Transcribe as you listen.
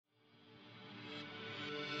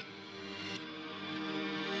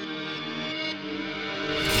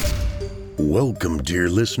Welcome, dear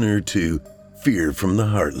listener, to Fear from the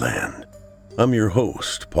Heartland. I'm your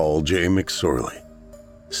host, Paul J. McSorley.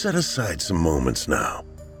 Set aside some moments now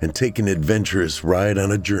and take an adventurous ride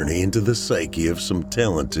on a journey into the psyche of some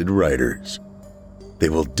talented writers. They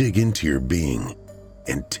will dig into your being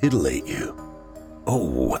and titillate you.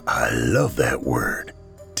 Oh, I love that word,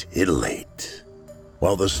 titillate.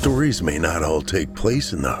 While the stories may not all take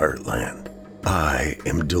place in the Heartland, I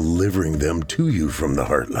am delivering them to you from the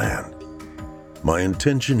Heartland. My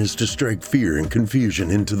intention is to strike fear and confusion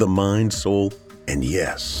into the mind, soul, and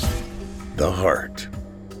yes, the heart.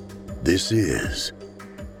 This is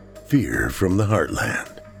Fear from the Heartland.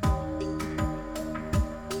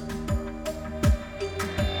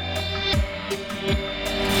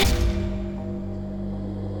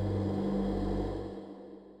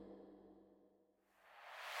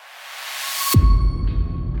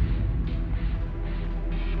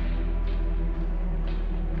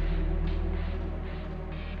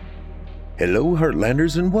 Hello,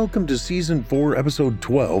 Heartlanders, and welcome to Season 4, Episode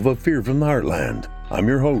 12 of Fear from the Heartland. I'm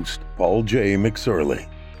your host, Paul J. McSorley.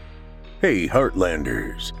 Hey,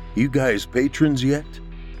 Heartlanders, you guys patrons yet?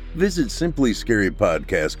 Visit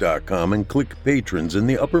simplyscarypodcast.com and click Patrons in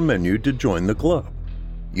the upper menu to join the club.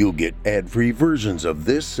 You'll get ad-free versions of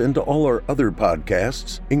this and all our other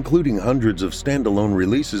podcasts, including hundreds of standalone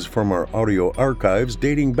releases from our audio archives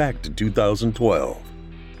dating back to 2012.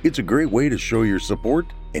 It's a great way to show your support,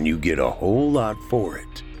 and you get a whole lot for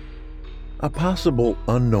it. A possible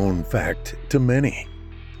unknown fact to many: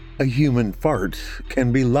 a human fart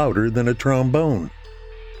can be louder than a trombone.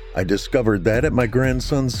 I discovered that at my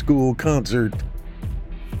grandson's school concert.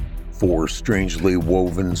 4 strangely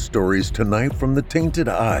woven stories tonight from The Tainted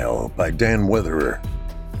Isle by Dan Weatherer.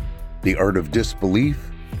 The Art of Disbelief,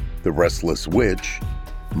 The Restless Witch,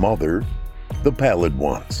 Mother, The Pallid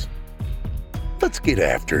Ones. Let's get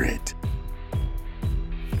after it.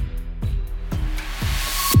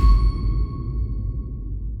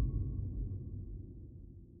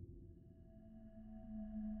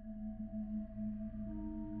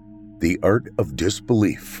 The Art of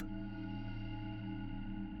Disbelief.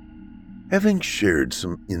 Having shared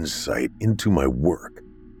some insight into my work,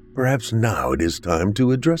 perhaps now it is time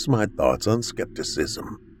to address my thoughts on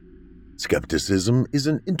skepticism. Skepticism is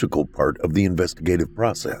an integral part of the investigative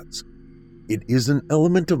process. It is an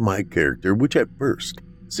element of my character which at first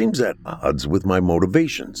seems at odds with my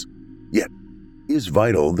motivations, yet is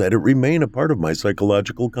vital that it remain a part of my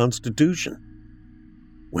psychological constitution.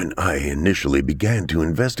 When I initially began to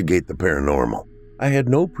investigate the paranormal, I had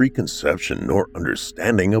no preconception nor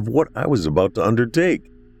understanding of what I was about to undertake.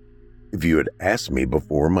 If you had asked me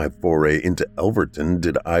before my foray into Elverton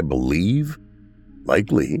did I believe,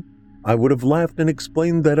 likely I would have laughed and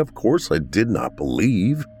explained that of course I did not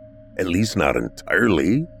believe, at least not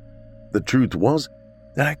entirely. The truth was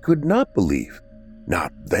that I could not believe,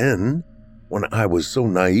 not then, when I was so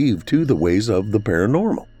naive to the ways of the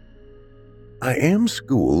paranormal. I am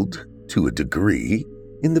schooled, to a degree,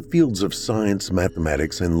 in the fields of science,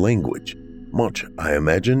 mathematics, and language, much, I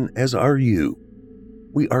imagine, as are you.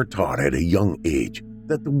 We are taught at a young age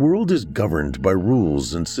that the world is governed by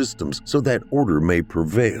rules and systems so that order may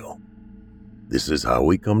prevail. This is how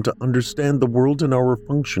we come to understand the world and our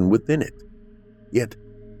function within it. Yet,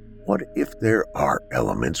 what if there are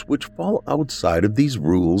elements which fall outside of these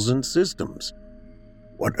rules and systems?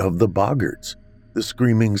 What of the boggarts, the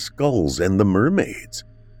screaming skulls, and the mermaids?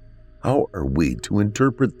 How are we to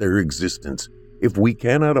interpret their existence if we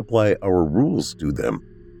cannot apply our rules to them?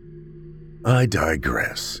 I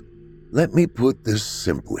digress. Let me put this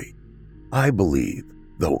simply. I believe,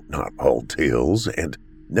 though not all tales and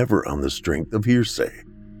never on the strength of hearsay,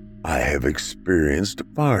 I have experienced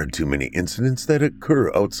far too many incidents that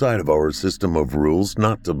occur outside of our system of rules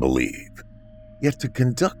not to believe. Yet to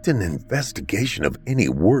conduct an investigation of any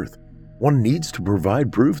worth, one needs to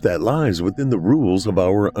provide proof that lies within the rules of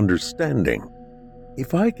our understanding.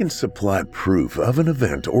 If I can supply proof of an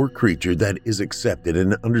event or creature that is accepted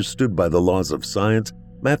and understood by the laws of science,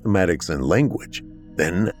 mathematics, and language,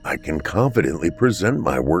 then I can confidently present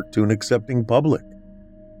my work to an accepting public.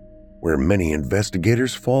 Where many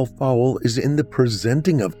investigators fall foul is in the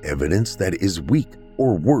presenting of evidence that is weak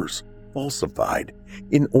or worse, falsified,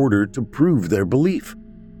 in order to prove their belief.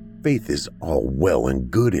 Faith is all well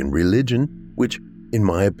and good in religion, which, in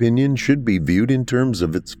my opinion, should be viewed in terms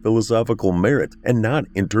of its philosophical merit and not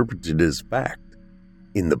interpreted as fact.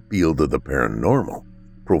 In the field of the paranormal,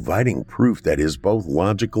 providing proof that is both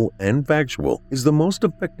logical and factual is the most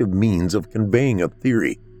effective means of conveying a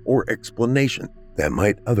theory or explanation that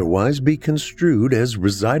might otherwise be construed as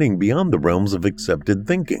residing beyond the realms of accepted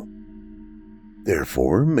thinking.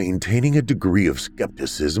 Therefore, maintaining a degree of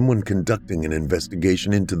skepticism when conducting an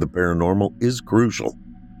investigation into the paranormal is crucial.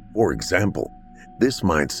 For example, this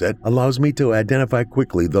mindset allows me to identify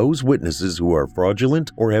quickly those witnesses who are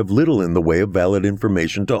fraudulent or have little in the way of valid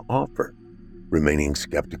information to offer. Remaining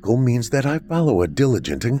skeptical means that I follow a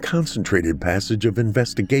diligent and concentrated passage of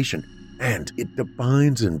investigation, and it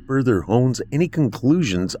defines and further hones any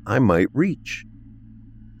conclusions I might reach.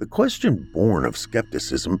 The question born of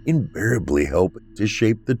skepticism invariably help to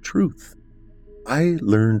shape the truth. I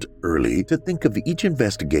learned early to think of each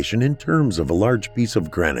investigation in terms of a large piece of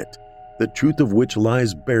granite, the truth of which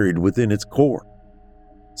lies buried within its core.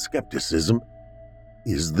 Skepticism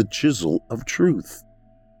is the chisel of truth.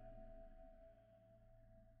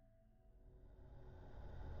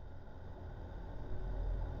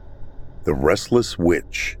 The Restless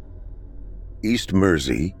Witch. East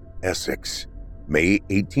Mersey, Essex, May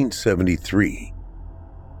 1873.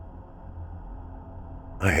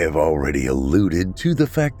 I have already alluded to the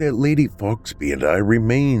fact that Lady Foxby and I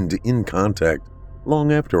remained in contact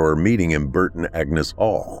long after our meeting in Burton Agnes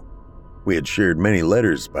Hall. We had shared many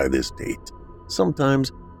letters by this date,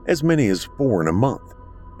 sometimes as many as 4 in a month,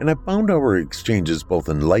 and I found our exchanges both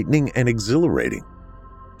enlightening and exhilarating.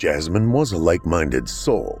 Jasmine was a like-minded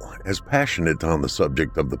soul, as passionate on the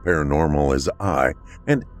subject of the paranormal as I,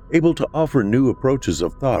 and able to offer new approaches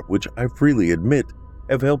of thought which I freely admit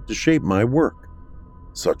have helped to shape my work.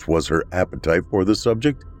 Such was her appetite for the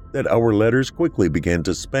subject that our letters quickly began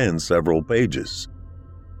to span several pages.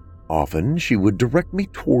 Often she would direct me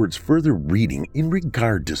towards further reading in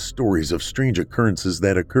regard to stories of strange occurrences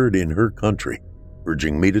that occurred in her country,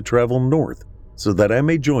 urging me to travel north so that I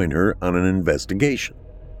may join her on an investigation.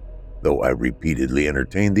 Though I repeatedly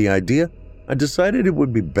entertained the idea, I decided it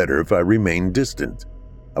would be better if I remained distant.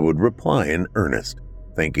 I would reply in earnest,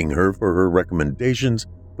 thanking her for her recommendations,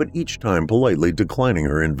 but each time politely declining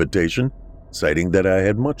her invitation, citing that I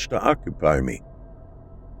had much to occupy me.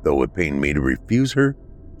 Though it pained me to refuse her,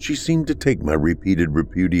 she seemed to take my repeated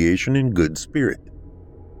repudiation in good spirit.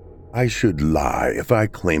 I should lie if I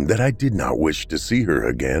claimed that I did not wish to see her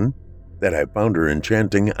again. That I found her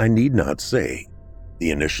enchanting, I need not say.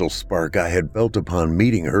 The initial spark I had felt upon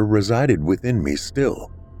meeting her resided within me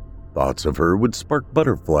still. Thoughts of her would spark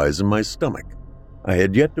butterflies in my stomach. I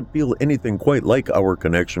had yet to feel anything quite like our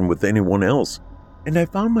connection with anyone else, and I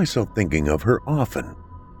found myself thinking of her often.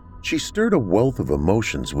 She stirred a wealth of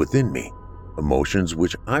emotions within me, emotions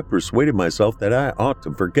which I persuaded myself that I ought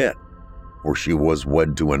to forget, for she was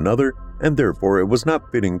wed to another, and therefore it was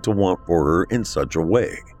not fitting to want for her in such a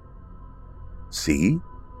way. See,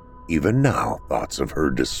 even now thoughts of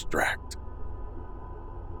her distract.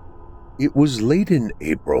 It was late in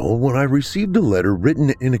April when I received a letter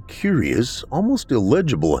written in a curious, almost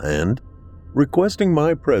illegible hand, requesting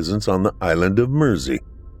my presence on the island of Mersey.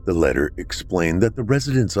 The letter explained that the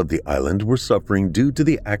residents of the island were suffering due to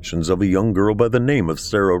the actions of a young girl by the name of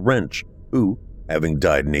Sarah Wrench, who, having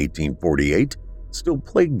died in 1848, still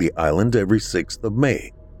plagued the island every 6th of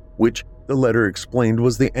May, which the letter explained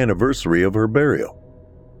was the anniversary of her burial.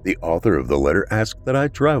 The author of the letter asked that I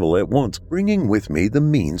travel at once, bringing with me the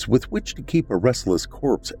means with which to keep a restless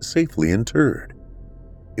corpse safely interred.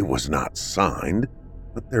 It was not signed,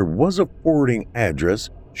 but there was a forwarding address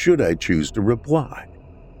should I choose to reply.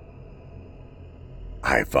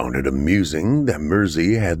 I found it amusing that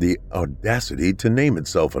Mersey had the audacity to name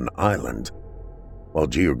itself an island. While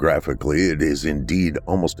geographically it is indeed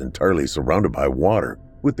almost entirely surrounded by water,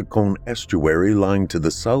 with the Colne estuary lying to the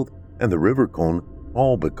south and the River Colne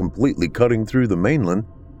all but completely cutting through the mainland,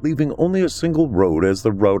 leaving only a single road as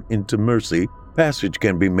the route into Mersey, passage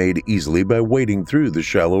can be made easily by wading through the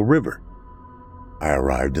shallow river. I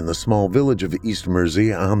arrived in the small village of East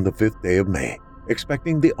Mersey on the 5th day of May,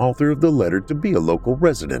 expecting the author of the letter to be a local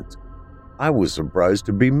resident. I was surprised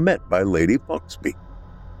to be met by Lady Foxby.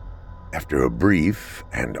 After a brief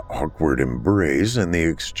and awkward embrace and the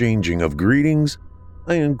exchanging of greetings,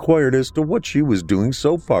 I inquired as to what she was doing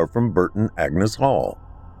so far from Burton Agnes Hall.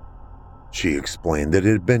 She explained that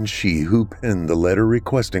it had been she who penned the letter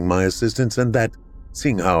requesting my assistance, and that,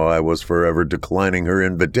 seeing how I was forever declining her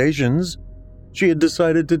invitations, she had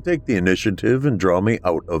decided to take the initiative and draw me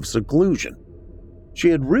out of seclusion. She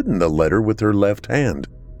had written the letter with her left hand,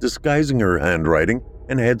 disguising her handwriting,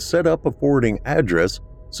 and had set up a forwarding address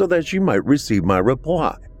so that she might receive my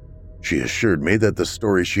reply. She assured me that the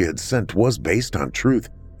story she had sent was based on truth,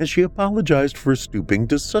 and she apologized for stooping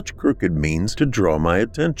to such crooked means to draw my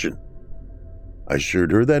attention. I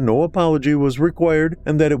assured her that no apology was required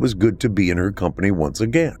and that it was good to be in her company once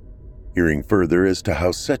again. Hearing further as to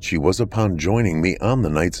how set she was upon joining me on the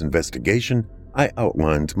night's investigation, I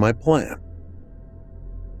outlined my plan.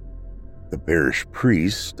 The parish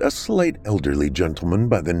priest, a slight elderly gentleman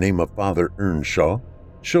by the name of Father Earnshaw,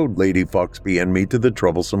 showed Lady Foxby and me to the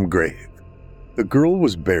troublesome grave. The girl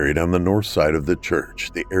was buried on the north side of the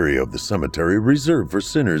church, the area of the cemetery reserved for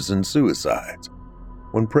sinners and suicides.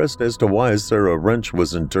 When pressed as to why Sarah Wrench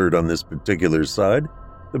was interred on this particular side,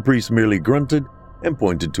 the priest merely grunted and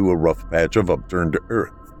pointed to a rough patch of upturned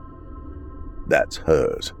earth. "That's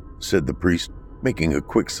hers," said the priest, making a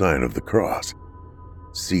quick sign of the cross.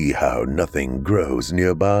 "See how nothing grows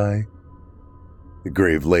nearby?" The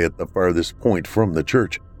grave lay at the farthest point from the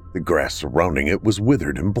church. The grass surrounding it was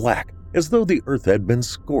withered and black, as though the earth had been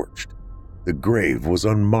scorched. The grave was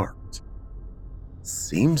unmarked.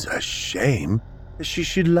 "Seems a shame that she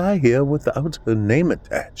should lie here without her name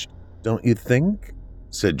attached, don't you think?"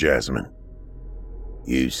 said Jasmine.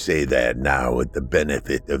 "You say that now with the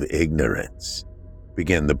benefit of ignorance,"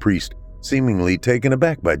 began the priest, seemingly taken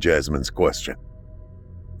aback by Jasmine's question.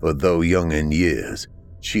 "For though young in years,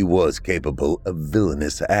 she was capable of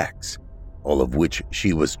villainous acts, all of which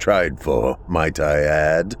she was tried for, might I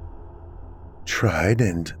add." "Tried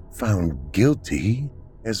and found guilty,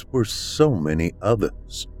 as were so many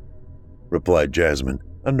others," replied Jasmine,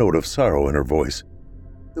 a note of sorrow in her voice.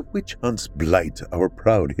 "The witch hunts blight our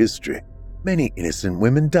proud history. Many innocent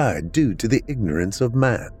women died due to the ignorance of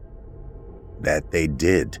man." "That they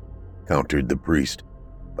did," countered the priest,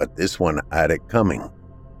 "but this one had it coming.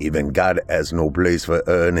 Even God has no place for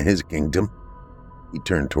her in his kingdom." He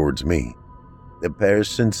turned towards me. "The parish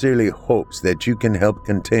sincerely hopes that you can help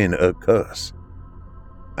contain her curse."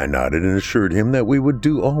 I nodded and assured him that we would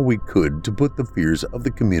do all we could to put the fears of the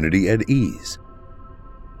community at ease.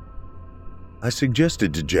 I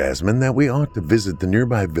suggested to Jasmine that we ought to visit the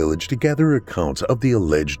nearby village to gather accounts of the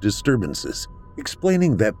alleged disturbances,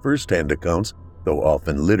 explaining that first-hand accounts, though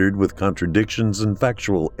often littered with contradictions and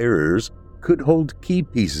factual errors, could hold key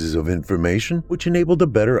pieces of information which enabled a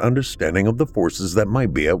better understanding of the forces that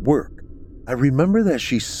might be at work. I remember that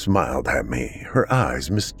she smiled at me, her eyes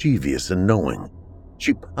mischievous and knowing.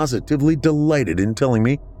 She positively delighted in telling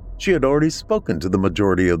me she had already spoken to the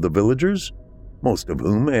majority of the villagers, most of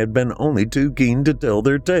whom had been only too keen to tell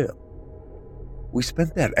their tale. We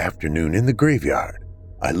spent that afternoon in the graveyard.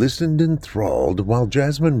 I listened enthralled while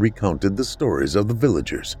Jasmine recounted the stories of the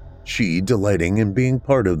villagers, she delighting in being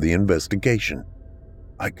part of the investigation.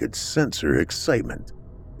 I could sense her excitement.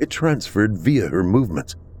 It transferred via her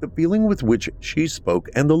movements, the feeling with which she spoke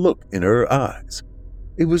and the look in her eyes.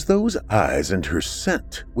 It was those eyes and her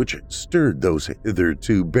scent which stirred those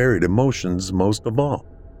hitherto buried emotions most of all.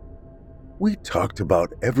 We talked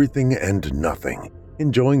about everything and nothing,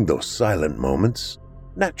 enjoying those silent moments,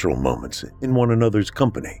 natural moments in one another's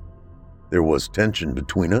company. There was tension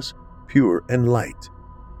between us, pure and light,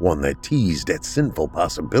 one that teased at sinful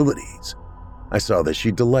possibilities. I saw that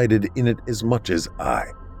she delighted in it as much as I,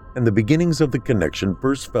 and the beginnings of the connection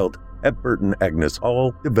first felt at Burton Agnes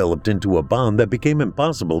Hall developed into a bond that became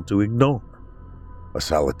impossible to ignore. A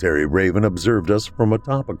solitary raven observed us from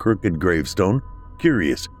atop a crooked gravestone,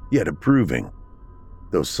 curious yet approving.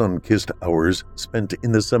 Those sun-kissed hours spent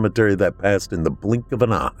in the cemetery that passed in the blink of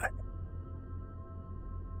an eye.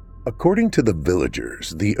 According to the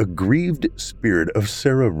villagers, the aggrieved spirit of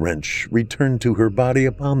Sarah Wrench returned to her body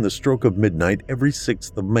upon the stroke of midnight every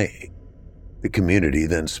 6th of May. The community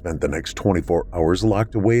then spent the next 24 hours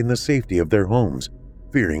locked away in the safety of their homes,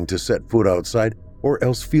 fearing to set foot outside or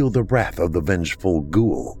else feel the wrath of the vengeful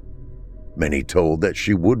ghoul. Many told that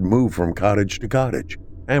she would move from cottage to cottage,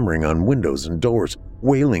 hammering on windows and doors,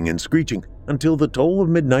 wailing and screeching until the toll of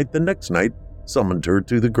midnight the next night summoned her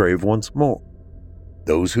to the grave once more.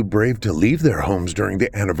 Those who braved to leave their homes during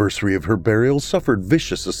the anniversary of her burial suffered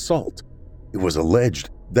vicious assault. It was alleged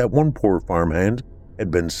that one poor farmhand had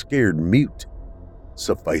been scared mute.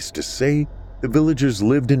 Suffice to say, the villagers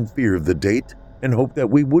lived in fear of the date and hoped that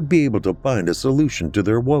we would be able to find a solution to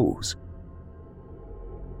their woes.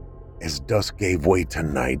 As dusk gave way to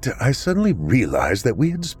night, I suddenly realized that we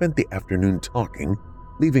had spent the afternoon talking,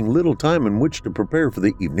 leaving little time in which to prepare for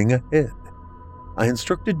the evening ahead. I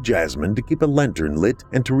instructed Jasmine to keep a lantern lit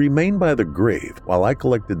and to remain by the grave while I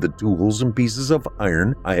collected the tools and pieces of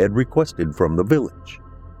iron I had requested from the village.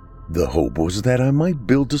 The hope was that I might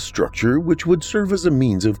build a structure which would serve as a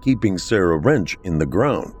means of keeping Sarah Wrench in the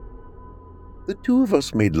ground. The two of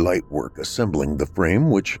us made light work assembling the frame,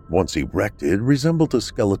 which, once erected, resembled a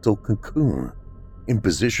skeletal cocoon. In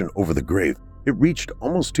position over the grave, it reached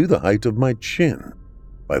almost to the height of my chin.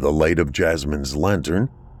 By the light of Jasmine's lantern,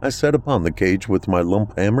 I sat upon the cage with my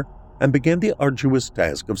lump hammer and began the arduous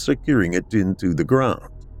task of securing it into the ground.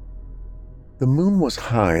 The moon was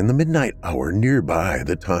high in the midnight hour nearby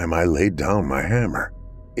the time I laid down my hammer.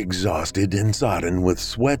 Exhausted and sodden with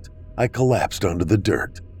sweat, I collapsed onto the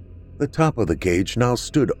dirt. The top of the cage now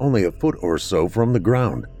stood only a foot or so from the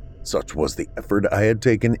ground. Such was the effort I had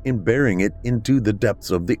taken in bearing it into the depths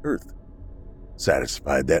of the earth.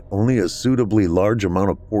 Satisfied that only a suitably large amount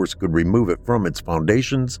of force could remove it from its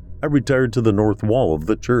foundations, I retired to the north wall of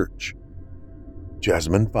the church.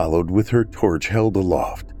 Jasmine followed with her torch held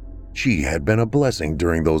aloft. She had been a blessing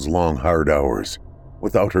during those long, hard hours.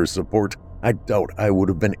 Without her support, I doubt I would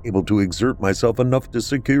have been able to exert myself enough to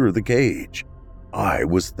secure the cage. I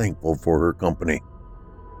was thankful for her company.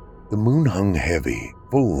 The moon hung heavy,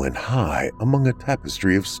 full and high among a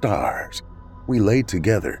tapestry of stars. We lay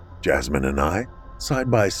together, Jasmine and I, side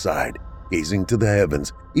by side, gazing to the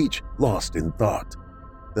heavens, each lost in thought.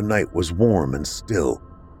 The night was warm and still.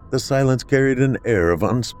 The silence carried an air of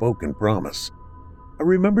unspoken promise. I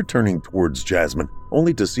remember turning towards Jasmine,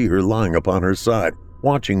 only to see her lying upon her side,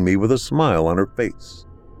 watching me with a smile on her face.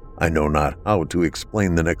 I know not how to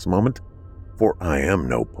explain the next moment, for I am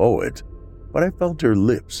no poet, but I felt her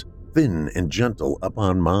lips, thin and gentle,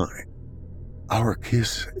 upon mine. Our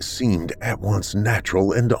kiss seemed at once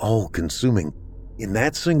natural and all-consuming. In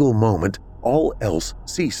that single moment, all else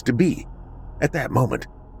ceased to be. At that moment,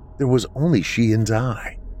 there was only she and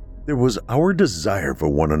I. There was our desire for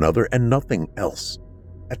one another and nothing else.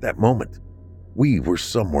 At that moment, we were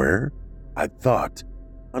somewhere, I thought,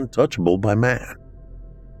 untouchable by man.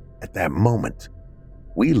 At that moment,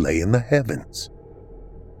 we lay in the heavens.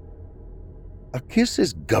 A kiss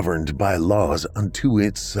is governed by laws unto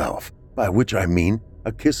itself, by which I mean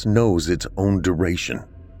a kiss knows its own duration.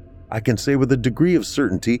 I can say with a degree of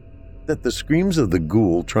certainty that the screams of the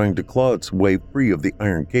ghoul trying to claw its way free of the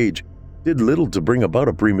iron cage did little to bring about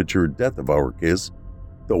a premature death of our kiss,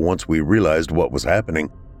 though once we realized what was happening,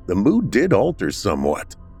 the mood did alter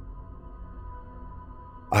somewhat.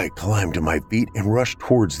 I climbed to my feet and rushed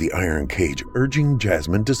towards the iron cage, urging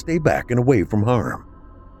Jasmine to stay back and away from harm.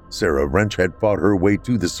 Sarah Wrench had fought her way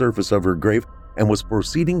to the surface of her grave and was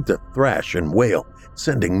proceeding to thrash and wail,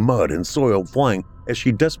 sending mud and soil flying as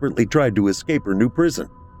she desperately tried to escape her new prison.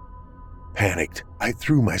 Panicked, I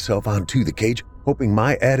threw myself onto the cage, hoping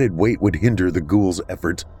my added weight would hinder the ghoul's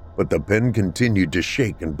efforts, but the pen continued to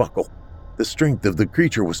shake and buckle. The strength of the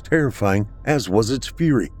creature was terrifying, as was its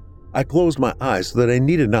fury. I closed my eyes so that I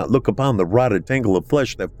needed not look upon the rotted tangle of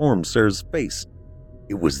flesh that formed Sarah's face.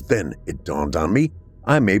 It was then it dawned on me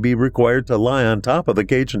I may be required to lie on top of the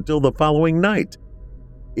cage until the following night.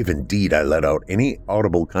 If indeed I let out any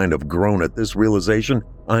audible kind of groan at this realization,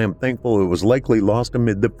 I am thankful it was likely lost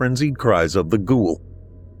amid the frenzied cries of the ghoul.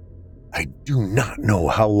 I do not know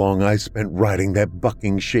how long I spent riding that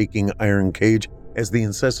bucking, shaking iron cage, as the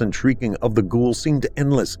incessant shrieking of the ghoul seemed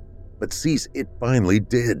endless, but cease it finally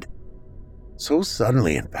did. So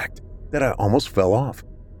suddenly, in fact, that I almost fell off.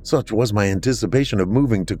 Such was my anticipation of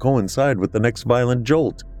moving to coincide with the next violent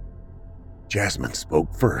jolt. Jasmine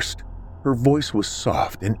spoke first. Her voice was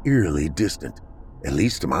soft and eerily distant, at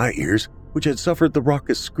least to my ears, which had suffered the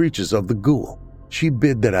raucous screeches of the ghoul. She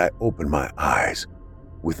bid that I open my eyes.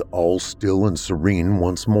 With all still and serene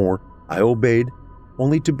once more, I obeyed,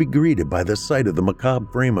 only to be greeted by the sight of the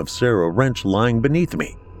macabre frame of Sarah Wrench lying beneath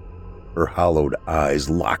me. Her hollowed eyes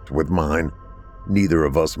locked with mine. Neither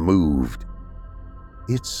of us moved.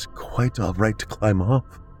 "It's quite all right to climb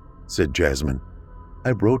off," said Jasmine.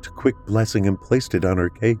 I wrote a quick blessing and placed it on her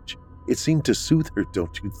cage. It seemed to soothe her,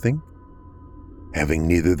 don't you think? Having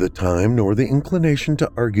neither the time nor the inclination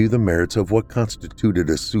to argue the merits of what constituted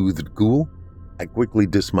a soothed ghoul, I quickly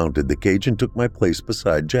dismounted the cage and took my place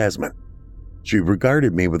beside Jasmine. She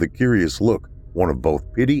regarded me with a curious look, one of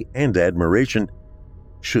both pity and admiration,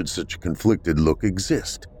 should such a conflicted look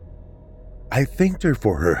exist. I thanked her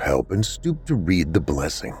for her help and stooped to read the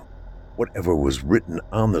blessing. Whatever was written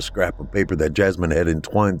on the scrap of paper that Jasmine had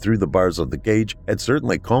entwined through the bars of the cage had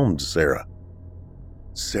certainly calmed Sarah.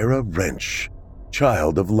 Sarah Wrench,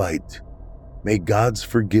 child of light, may God's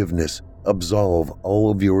forgiveness absolve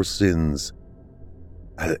all of your sins.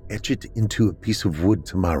 I'll etch it into a piece of wood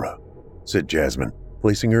tomorrow, said Jasmine,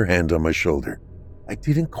 placing her hand on my shoulder. I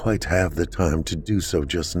didn't quite have the time to do so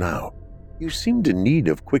just now. You seemed in need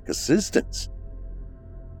of quick assistance.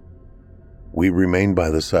 We remained by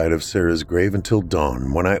the side of Sarah's grave until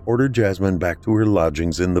dawn, when I ordered Jasmine back to her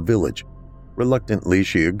lodgings in the village. Reluctantly,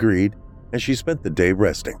 she agreed, and she spent the day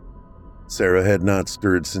resting. Sarah had not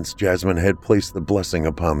stirred since Jasmine had placed the blessing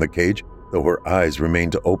upon the cage, though her eyes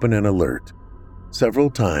remained open and alert. Several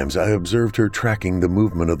times I observed her tracking the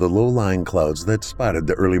movement of the low-lying clouds that spotted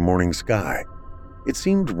the early morning sky. It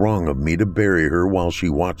seemed wrong of me to bury her while she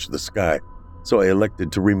watched the sky, so I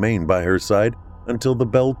elected to remain by her side until the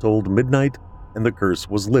bell tolled midnight and the curse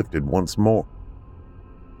was lifted once more.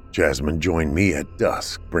 Jasmine joined me at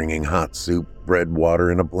dusk, bringing hot soup, bread,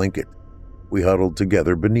 water, and a blanket. We huddled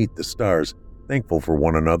together beneath the stars, thankful for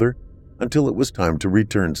one another, until it was time to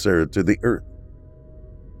return Sarah to the earth.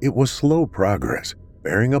 It was slow progress,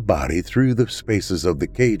 bearing a body through the spaces of the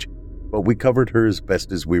cage, but we covered her as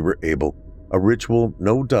best as we were able, a ritual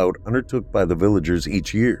no doubt undertook by the villagers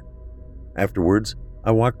each year. Afterwards,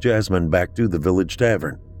 I walked Jasmine back to the village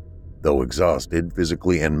tavern. Though exhausted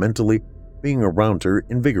physically and mentally, being around her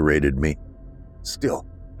invigorated me. Still,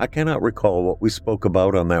 I cannot recall what we spoke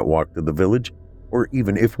about on that walk to the village, or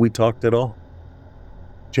even if we talked at all.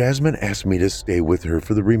 Jasmine asked me to stay with her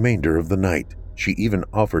for the remainder of the night. She even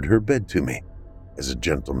offered her bed to me. As a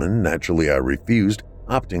gentleman, naturally I refused,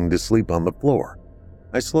 opting to sleep on the floor.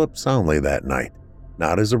 I slept soundly that night,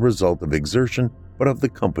 not as a result of exertion, but of the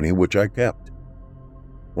company which I kept.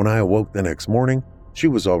 When I awoke the next morning, she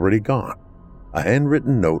was already gone. A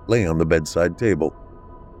handwritten note lay on the bedside table.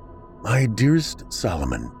 My dearest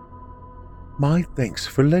Solomon, my thanks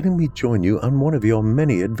for letting me join you on one of your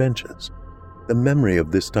many adventures. The memory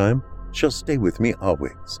of this time shall stay with me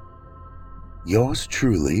always. Yours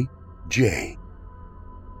truly, J.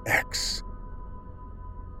 X.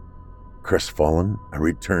 Crestfallen, I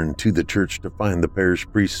returned to the church to find the parish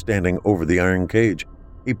priest standing over the iron cage.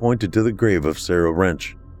 He pointed to the grave of Sarah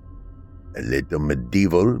Wrench. A little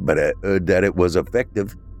medieval, but I heard that it was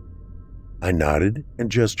effective. I nodded and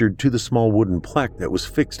gestured to the small wooden plaque that was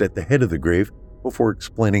fixed at the head of the grave before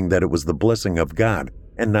explaining that it was the blessing of God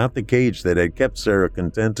and not the cage that had kept Sarah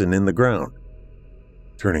content and in the ground.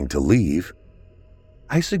 Turning to leave,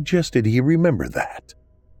 I suggested he remember that.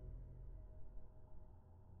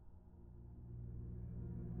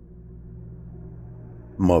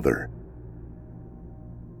 Mother.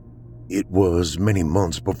 It was many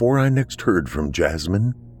months before I next heard from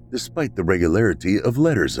Jasmine, despite the regularity of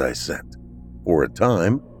letters I sent. For a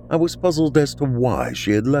time, I was puzzled as to why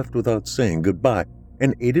she had left without saying goodbye,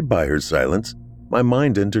 and aided by her silence, my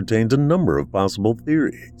mind entertained a number of possible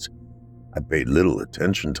theories. I paid little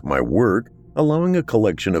attention to my work, allowing a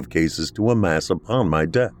collection of cases to amass upon my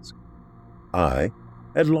desk. I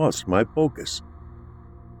had lost my focus.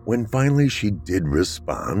 When finally she did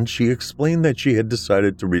respond, she explained that she had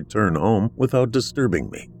decided to return home without disturbing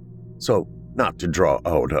me, so not to draw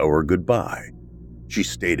out our goodbye. She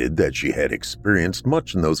stated that she had experienced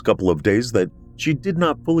much in those couple of days that she did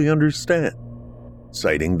not fully understand,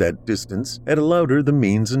 citing that distance had allowed her the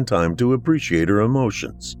means and time to appreciate her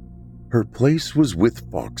emotions. Her place was with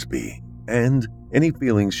Foxby, and any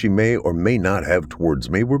feelings she may or may not have towards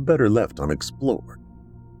me were better left unexplored.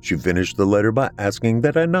 She finished the letter by asking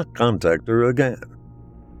that I not contact her again.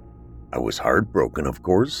 I was heartbroken, of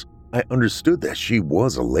course. I understood that she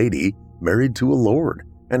was a lady, married to a lord,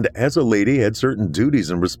 and as a lady had certain duties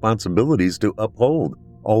and responsibilities to uphold,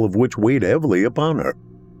 all of which weighed heavily upon her.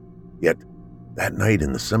 Yet, that night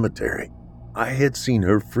in the cemetery, I had seen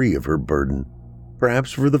her free of her burden,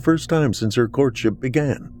 perhaps for the first time since her courtship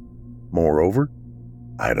began. Moreover,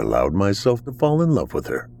 I had allowed myself to fall in love with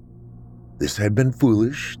her. This had been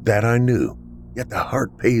foolish, that I knew, yet the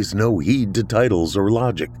heart pays no heed to titles or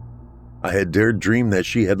logic. I had dared dream that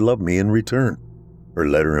she had loved me in return. Her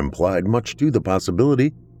letter implied much to the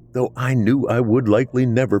possibility, though I knew I would likely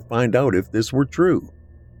never find out if this were true.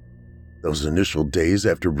 Those initial days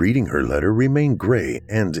after reading her letter remained gray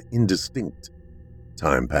and indistinct.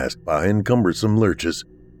 Time passed by in cumbersome lurches,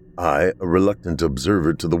 I a reluctant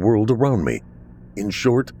observer to the world around me. In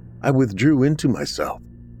short, I withdrew into myself.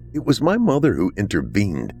 It was my mother who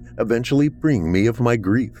intervened, eventually freeing me of my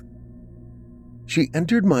grief. She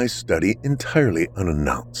entered my study entirely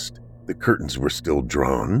unannounced. The curtains were still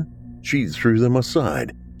drawn. She threw them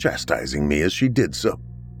aside, chastising me as she did so.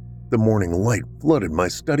 The morning light flooded my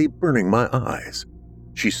study, burning my eyes.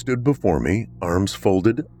 She stood before me, arms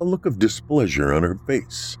folded, a look of displeasure on her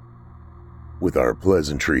face. With our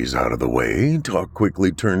pleasantries out of the way, talk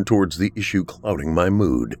quickly turned towards the issue clouding my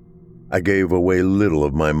mood. I gave away little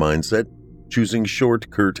of my mindset, choosing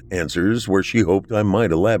short, curt answers where she hoped I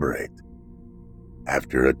might elaborate.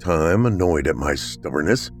 After a time, annoyed at my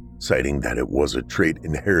stubbornness, citing that it was a trait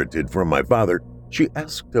inherited from my father, she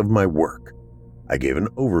asked of my work. I gave an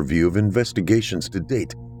overview of investigations to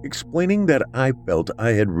date, explaining that I felt I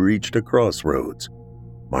had reached a crossroads.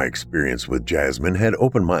 My experience with Jasmine had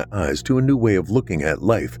opened my eyes to a new way of looking at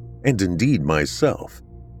life, and indeed myself.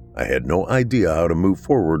 I had no idea how to move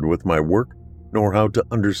forward with my work, nor how to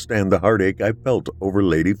understand the heartache I felt over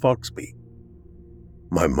Lady Foxby.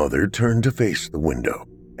 My mother turned to face the window.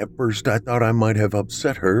 At first I thought I might have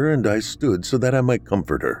upset her, and I stood so that I might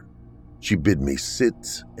comfort her. She bid me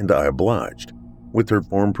sit, and I obliged, With her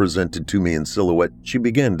form presented to me in silhouette, she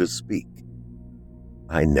began to speak.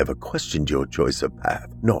 I never questioned your choice of path,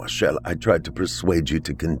 nor shall I try to persuade you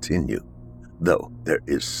to continue, though there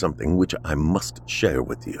is something which I must share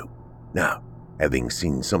with you. Now, having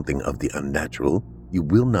seen something of the unnatural, you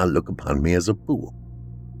will not look upon me as a fool.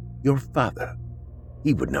 Your father,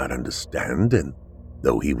 he would not understand, and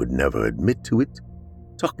though he would never admit to it,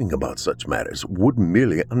 talking about such matters would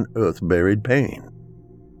merely unearth buried pain.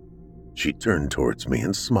 She turned towards me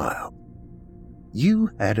and smiled. You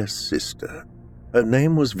had a sister. Her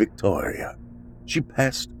name was Victoria. She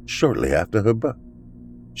passed shortly after her birth.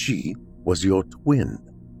 She was your twin.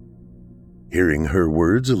 Hearing her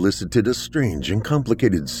words elicited a strange and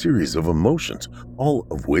complicated series of emotions, all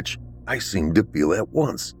of which I seemed to feel at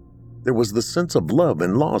once. There was the sense of love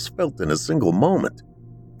and loss felt in a single moment.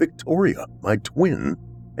 Victoria, my twin,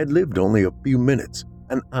 had lived only a few minutes,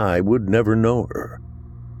 and I would never know her.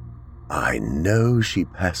 I know she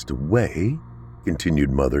passed away,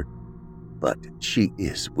 continued Mother, but she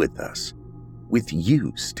is with us, with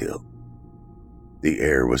you still. The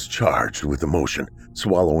air was charged with emotion.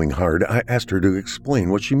 Swallowing hard, I asked her to explain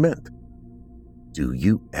what she meant. Do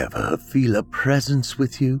you ever feel a presence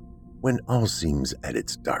with you when all seems at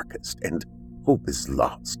its darkest and hope is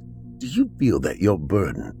lost? Do you feel that your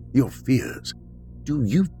burden, your fears, do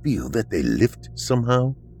you feel that they lift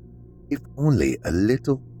somehow? If only a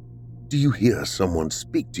little? Do you hear someone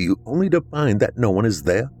speak to you only to find that no one is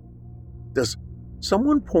there? Does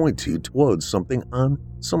someone point you towards something on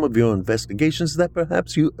some of your investigations that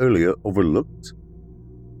perhaps you earlier overlooked?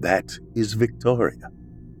 That is Victoria.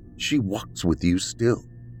 She walks with you still.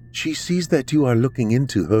 She sees that you are looking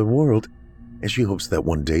into her world, and she hopes that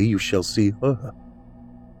one day you shall see her.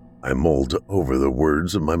 I mulled over the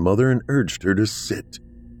words of my mother and urged her to sit.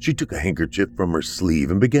 She took a handkerchief from her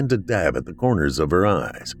sleeve and began to dab at the corners of her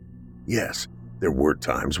eyes. Yes, there were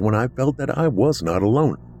times when I felt that I was not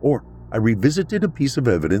alone, or I revisited a piece of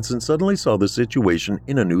evidence and suddenly saw the situation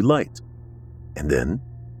in a new light. And then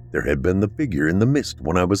there had been the figure in the mist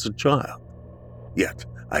when I was a child. Yet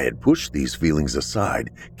I had pushed these feelings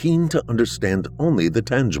aside, keen to understand only the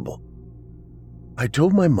tangible. I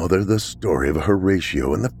told my mother the story of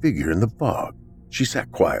Horatio and the figure in the fog. She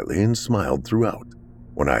sat quietly and smiled throughout.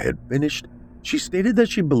 When I had finished, she stated that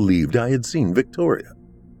she believed I had seen Victoria.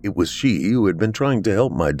 It was she who had been trying to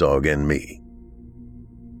help my dog and me.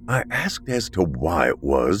 I asked as to why it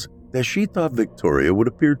was that she thought Victoria would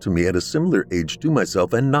appear to me at a similar age to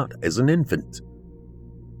myself and not as an infant.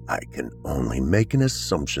 I can only make an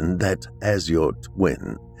assumption that, as your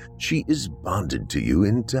twin, she is bonded to you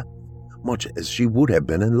in death, much as she would have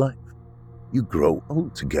been in life. You grow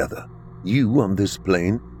old together, you on this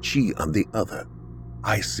plane, she on the other.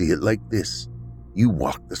 I see it like this. You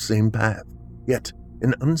walk the same path, yet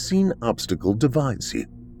an unseen obstacle divides you.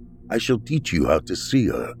 I shall teach you how to see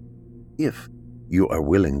her, if you are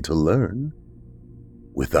willing to learn.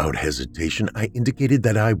 Without hesitation, I indicated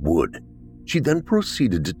that I would. She then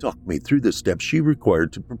proceeded to talk me through the steps she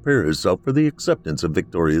required to prepare herself for the acceptance of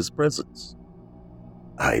Victoria's presence.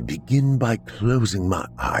 I begin by closing my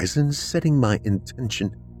eyes and setting my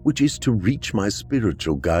intention, which is to reach my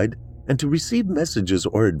spiritual guide and to receive messages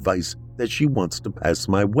or advice that she wants to pass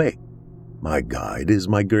my way. My guide is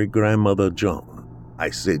my great-grandmother Joan. I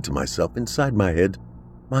say to myself inside my head,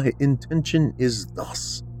 my intention is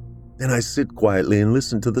thus. Then I sit quietly and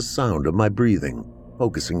listen to the sound of my breathing,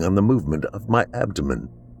 focusing on the movement of my abdomen.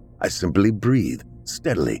 I simply breathe,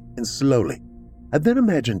 steadily and slowly. I then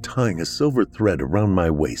imagine tying a silver thread around my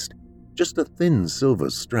waist, just a thin silver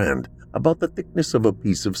strand about the thickness of a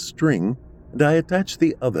piece of string, and I attach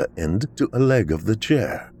the other end to a leg of the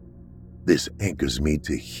chair. This anchors me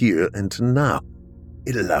to here and to now.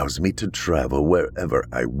 It allows me to travel wherever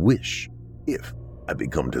I wish. If I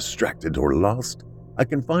become distracted or lost, I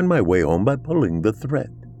can find my way home by pulling the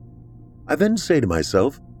thread. I then say to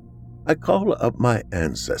myself, I call up my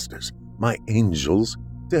ancestors, my angels,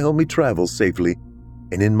 to help me travel safely,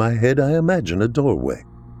 and in my head I imagine a doorway.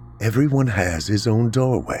 Everyone has his own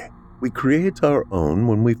doorway. We create our own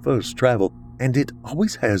when we first travel, and it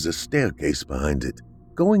always has a staircase behind it,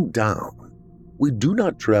 going down. We do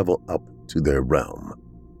not travel up to their realm.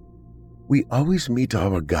 We always meet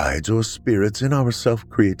our guides or spirits in our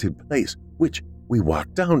self-created place, which we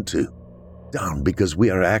walk down to. Down because we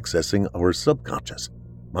are accessing our subconscious.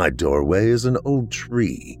 My doorway is an old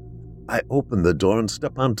tree. I open the door and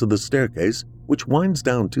step onto the staircase, which winds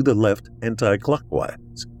down to the left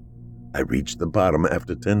anti-clockwise. I reach the bottom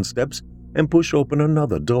after 10 steps and push open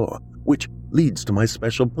another door, which leads to my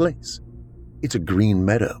special place. It's a green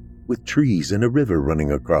meadow with trees and a river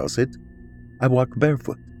running across it. I walk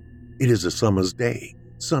barefoot. It is a summer's day,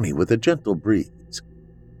 sunny with a gentle breeze.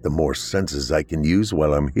 The more senses I can use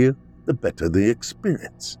while I'm here, the better the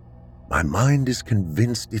experience. My mind is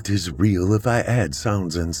convinced it is real if I add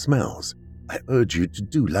sounds and smells. I urge you to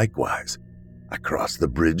do likewise. I cross the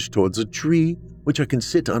bridge towards a tree, which I can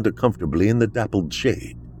sit under comfortably in the dappled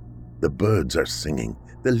shade. The birds are singing,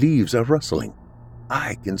 the leaves are rustling.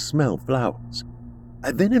 I can smell flowers.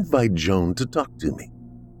 I then invite Joan to talk to me.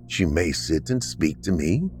 She may sit and speak to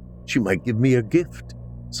me. She might give me a gift,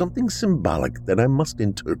 something symbolic that I must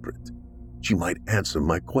interpret. She might answer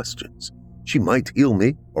my questions. She might heal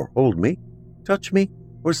me or hold me, touch me,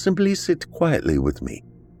 or simply sit quietly with me.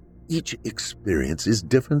 Each experience is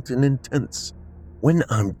different and intense. When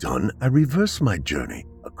I'm done, I reverse my journey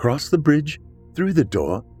across the bridge, through the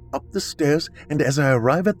door, up the stairs, and as I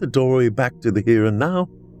arrive at the doorway back to the here and now,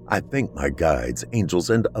 I thank my guides,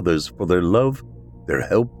 angels, and others for their love, their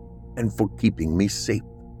help, and for keeping me safe.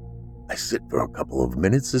 I sit for a couple of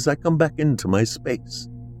minutes as I come back into my space.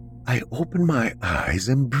 I open my eyes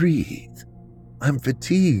and breathe. I'm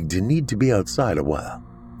fatigued and need to be outside a while.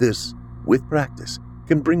 This, with practice,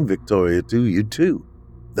 can bring Victoria to you too,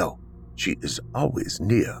 though she is always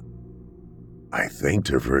near. I thanked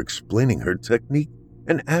her for explaining her technique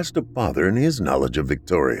and asked her father and his knowledge of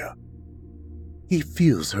Victoria. He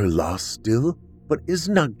feels her loss still, but is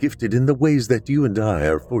not gifted in the ways that you and I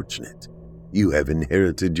are fortunate. You have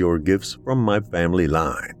inherited your gifts from my family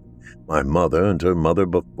line. My mother and her mother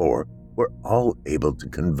before were all able to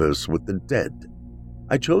converse with the dead.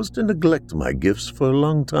 I chose to neglect my gifts for a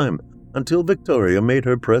long time until Victoria made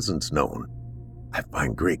her presence known. I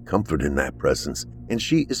find great comfort in that presence, and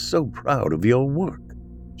she is so proud of your work.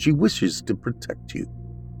 She wishes to protect you.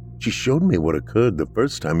 She showed me what occurred the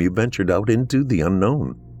first time you ventured out into the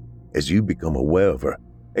unknown. As you become aware of her,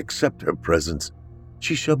 accept her presence,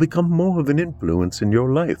 she shall become more of an influence in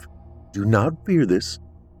your life. Do not fear this,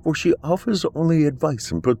 for she offers only advice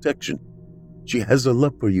and protection. She has a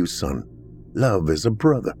love for you, son. Love as a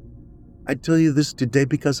brother. I tell you this today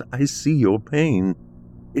because I see your pain.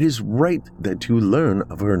 It is right that you learn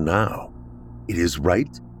of her now. It is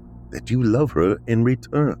right that you love her in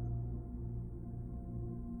return.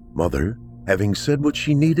 Mother, having said what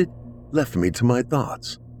she needed, left me to my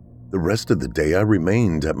thoughts. The rest of the day I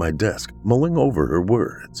remained at my desk, mulling over her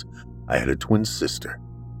words. I had a twin sister.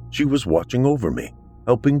 She was watching over me,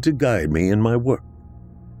 helping to guide me in my work.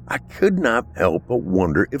 I could not help but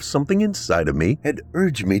wonder if something inside of me had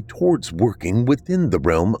urged me towards working within the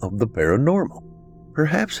realm of the paranormal.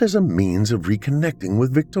 Perhaps as a means of reconnecting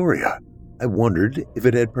with Victoria. I wondered if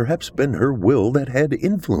it had perhaps been her will that had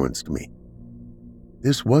influenced me.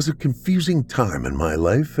 This was a confusing time in my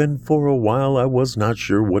life, and for a while I was not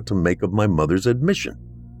sure what to make of my mother's admission.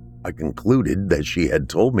 I concluded that she had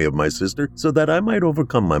told me of my sister so that I might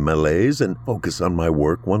overcome my malaise and focus on my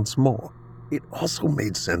work once more. It also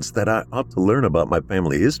made sense that I ought to learn about my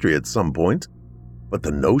family history at some point, but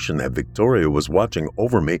the notion that Victoria was watching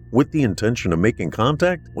over me with the intention of making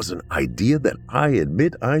contact was an idea that I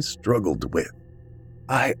admit I struggled with.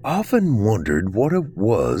 I often wondered what it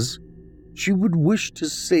was she would wish to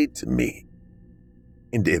say to me,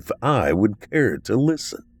 and if I would care to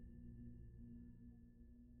listen.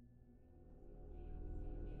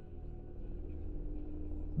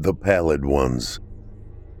 The Pallid Ones.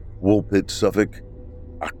 Woolpit, Suffolk,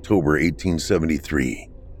 October 1873.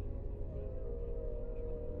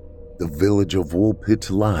 The village of Woolpit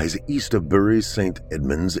lies east of Bury St.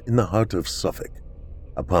 Edmunds in the heart of Suffolk.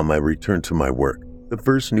 Upon my return to my work, the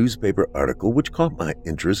first newspaper article which caught my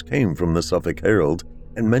interest came from the Suffolk Herald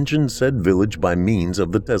and mentioned said village by means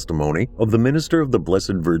of the testimony of the minister of the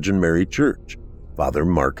Blessed Virgin Mary Church, Father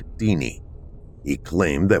Mark Deeney. He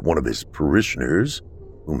claimed that one of his parishioners,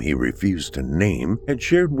 whom he refused to name, had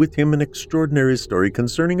shared with him an extraordinary story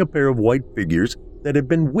concerning a pair of white figures that had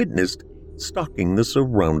been witnessed stalking the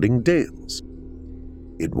surrounding dales.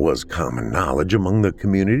 It was common knowledge among the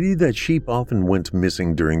community that sheep often went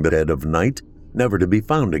missing during the dead of night, never to be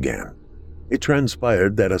found again. It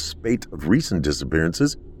transpired that a spate of recent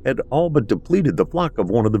disappearances had all but depleted the flock of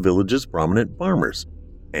one of the village's prominent farmers,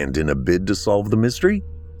 and in a bid to solve the mystery,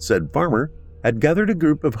 said farmer had gathered a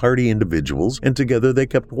group of hardy individuals, and together they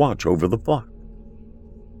kept watch over the flock.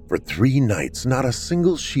 For 3 nights, not a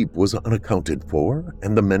single sheep was unaccounted for,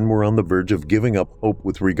 and the men were on the verge of giving up hope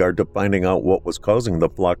with regard to finding out what was causing the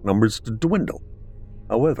flock numbers to dwindle.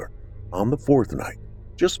 However, on the 4th night,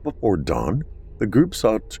 just before dawn, the group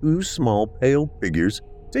saw 2 small pale figures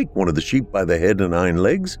take one of the sheep by the head and hind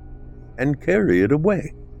legs and carry it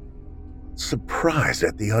away. Surprised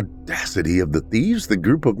at the audacity of the thieves, the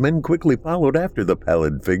group of men quickly followed after the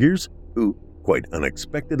pallid figures, who, quite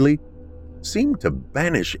unexpectedly, seemed to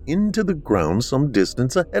vanish into the ground some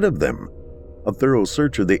distance ahead of them. A thorough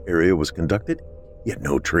search of the area was conducted, yet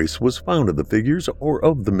no trace was found of the figures or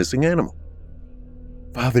of the missing animal.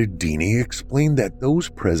 Father Dini explained that those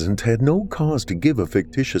present had no cause to give a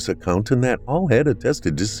fictitious account and that all had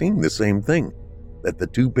attested to seeing the same thing, that the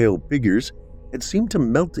two pale figures had seemed to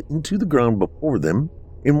melt into the ground before them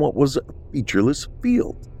in what was a featureless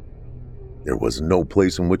field. There was no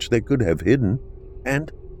place in which they could have hidden,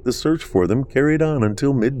 and the search for them carried on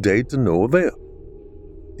until midday to no avail.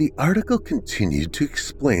 The article continued to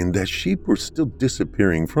explain that sheep were still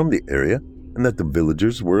disappearing from the area and that the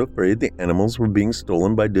villagers were afraid the animals were being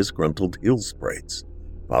stolen by disgruntled hill sprites.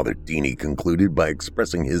 Father Dini concluded by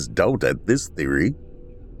expressing his doubt at this theory.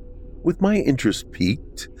 With my interest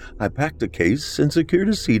piqued, I packed a case and secured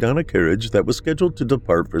a seat on a carriage that was scheduled to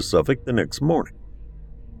depart for Suffolk the next morning.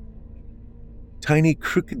 Tiny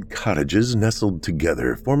crooked cottages nestled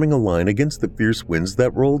together, forming a line against the fierce winds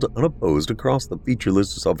that rolled unopposed across the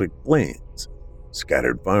featureless Suffolk plains.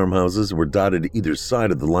 Scattered farmhouses were dotted either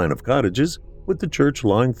side of the line of cottages, with the church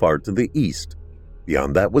lying far to the east.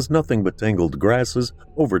 Beyond that was nothing but tangled grasses,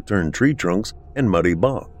 overturned tree trunks, and muddy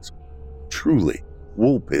bogs. Truly,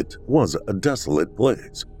 Woolpit was a desolate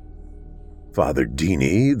place. Father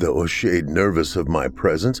Dini, though a shade nervous of my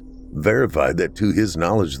presence, verified that to his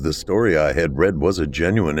knowledge the story I had read was a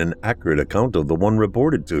genuine and accurate account of the one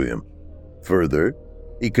reported to him. Further,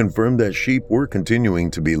 he confirmed that sheep were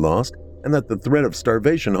continuing to be lost and that the threat of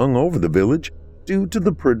starvation hung over the village due to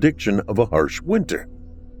the prediction of a harsh winter.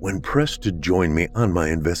 When pressed to join me on my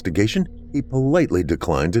investigation, he politely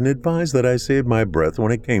declined and advised that I save my breath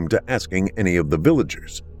when it came to asking any of the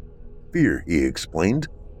villagers. Fear, he explained,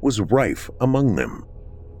 was rife among them.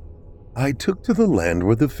 I took to the land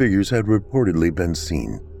where the figures had reportedly been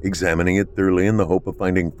seen, examining it thoroughly in the hope of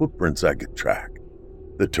finding footprints I could track.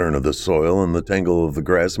 The turn of the soil and the tangle of the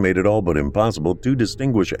grass made it all but impossible to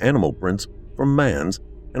distinguish animal prints from man's,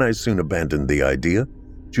 and I soon abandoned the idea,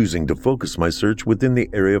 choosing to focus my search within the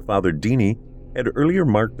area Father Dini had earlier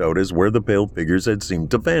marked out as where the pale figures had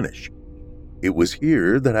seemed to vanish. It was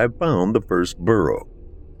here that I found the first burrow.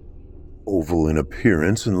 Oval in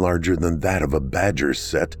appearance and larger than that of a badger's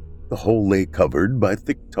set, the hole lay covered by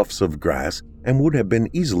thick tufts of grass and would have been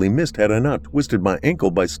easily missed had I not twisted my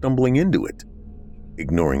ankle by stumbling into it.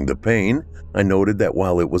 Ignoring the pain, I noted that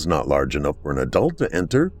while it was not large enough for an adult to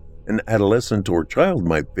enter, an adolescent or child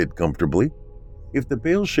might fit comfortably. If the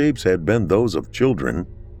pale shapes had been those of children,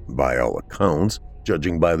 by all accounts,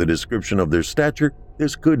 judging by the description of their stature,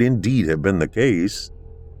 this could indeed have been the case,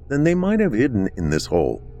 then they might have hidden in this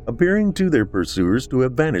hole, appearing to their pursuers to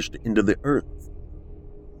have vanished into the earth.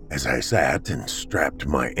 As I sat and strapped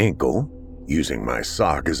my ankle, using my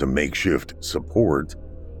sock as a makeshift support,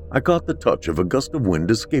 I caught the touch of a gust of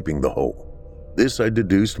wind escaping the hole. This, I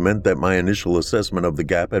deduced, meant that my initial assessment of the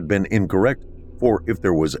gap had been incorrect, for if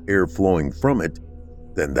there was air flowing from it,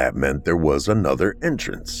 then that meant there was another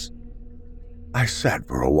entrance. I sat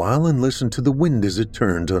for a while and listened to the wind as it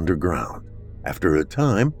turned underground. After a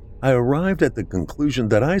time, I arrived at the conclusion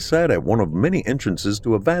that I sat at one of many entrances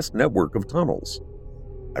to a vast network of tunnels.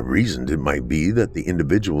 I reasoned it might be that the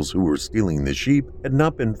individuals who were stealing the sheep had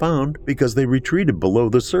not been found because they retreated below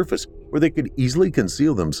the surface, where they could easily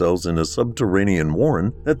conceal themselves in a subterranean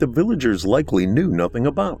warren that the villagers likely knew nothing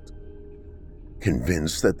about.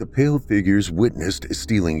 Convinced that the pale figures witnessed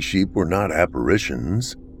stealing sheep were not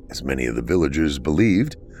apparitions, as many of the villagers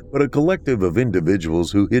believed, but a collective of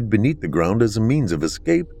individuals who hid beneath the ground as a means of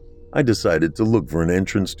escape, I decided to look for an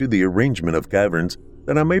entrance to the arrangement of caverns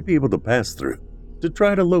that I might be able to pass through, to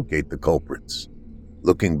try to locate the culprits.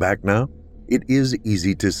 Looking back now, it is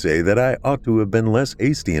easy to say that I ought to have been less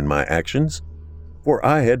hasty in my actions, for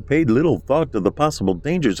I had paid little thought to the possible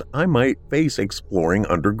dangers I might face exploring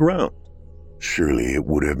underground. Surely it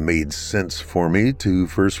would have made sense for me to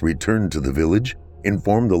first return to the village,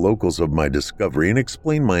 inform the locals of my discovery, and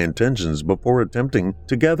explain my intentions before attempting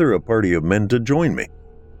to gather a party of men to join me.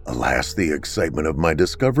 Alas, the excitement of my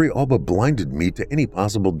discovery all but blinded me to any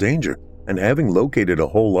possible danger, and having located a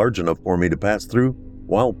hole large enough for me to pass through,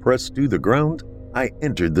 while pressed to the ground, I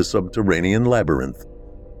entered the subterranean labyrinth.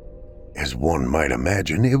 As one might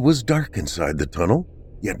imagine, it was dark inside the tunnel,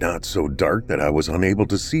 yet not so dark that I was unable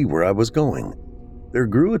to see where I was going. There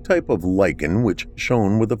grew a type of lichen which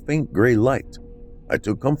shone with a faint gray light. I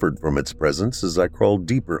took comfort from its presence as I crawled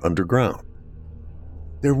deeper underground.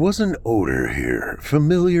 There was an odor here,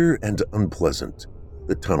 familiar and unpleasant.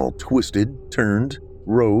 The tunnel twisted, turned,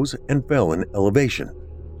 rose, and fell in elevation.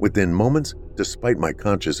 Within moments, despite my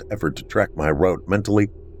conscious effort to track my route mentally,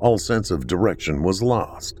 all sense of direction was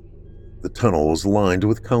lost. The tunnel was lined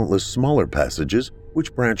with countless smaller passages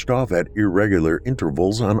which branched off at irregular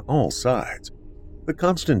intervals on all sides. The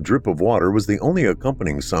constant drip of water was the only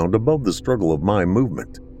accompanying sound above the struggle of my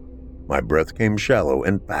movement. My breath came shallow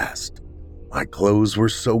and fast. My clothes were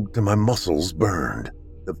soaked and my muscles burned.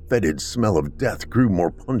 The fetid smell of death grew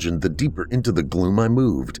more pungent the deeper into the gloom I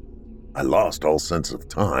moved. I lost all sense of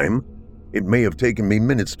time. It may have taken me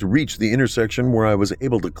minutes to reach the intersection where I was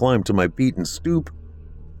able to climb to my feet and stoop,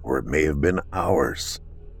 or it may have been hours.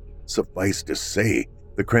 Suffice to say,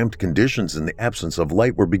 the cramped conditions and the absence of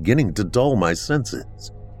light were beginning to dull my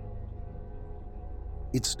senses.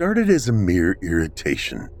 It started as a mere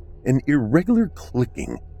irritation, an irregular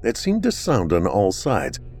clicking that seemed to sound on all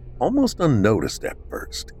sides, almost unnoticed at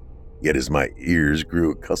first. Yet as my ears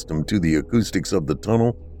grew accustomed to the acoustics of the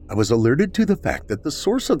tunnel, I was alerted to the fact that the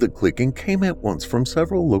source of the clicking came at once from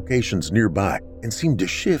several locations nearby and seemed to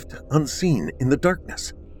shift unseen in the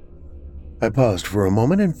darkness. I paused for a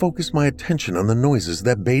moment and focused my attention on the noises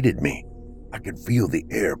that baited me. I could feel the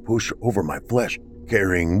air push over my flesh,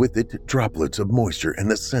 carrying with it droplets of moisture and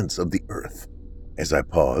the scents of the earth. As I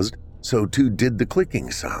paused, so too did the clicking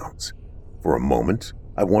sounds. For a moment,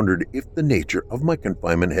 I wondered if the nature of my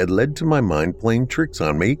confinement had led to my mind playing tricks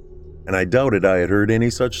on me, and I doubted I had heard any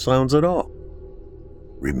such sounds at all.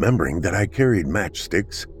 Remembering that I carried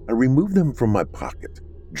matchsticks, I removed them from my pocket,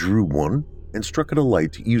 drew one, and struck at a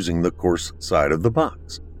light using the coarse side of the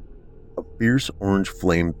box. A fierce orange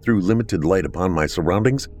flame threw limited light upon my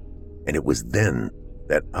surroundings, and it was then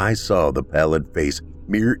that I saw the pallid face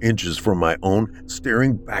mere inches from my own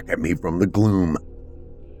staring back at me from the gloom.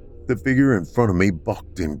 The figure in front of me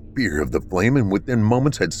bucked in fear of the flame and within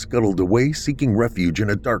moments had scuttled away, seeking refuge in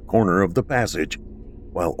a dark corner of the passage.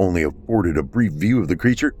 While only afforded a brief view of the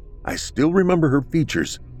creature, I still remember her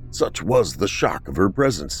features. Such was the shock of her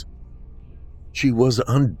presence. She was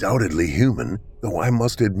undoubtedly human, though I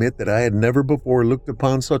must admit that I had never before looked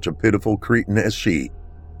upon such a pitiful cretin as she.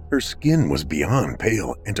 Her skin was beyond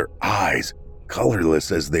pale, and her eyes,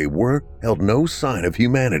 colorless as they were, held no sign of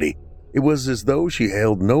humanity. It was as though she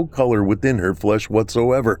held no color within her flesh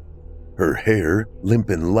whatsoever. Her hair, limp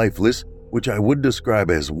and lifeless, which I would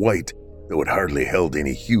describe as white, though it hardly held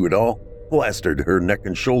any hue at all, plastered her neck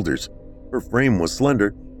and shoulders. Her frame was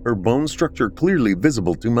slender, her bone structure clearly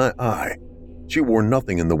visible to my eye. She wore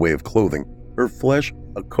nothing in the way of clothing, her flesh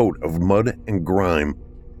a coat of mud and grime.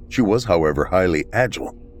 She was, however, highly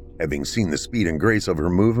agile. Having seen the speed and grace of her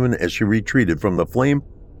movement as she retreated from the flame,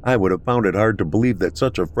 I would have found it hard to believe that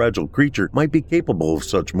such a fragile creature might be capable of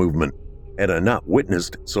such movement, had I not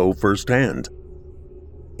witnessed so firsthand.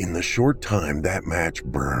 In the short time that match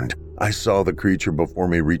burned, I saw the creature before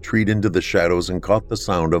me retreat into the shadows and caught the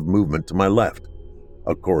sound of movement to my left.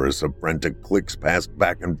 A chorus of frantic clicks passed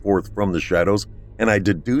back and forth from the shadows, and I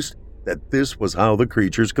deduced that this was how the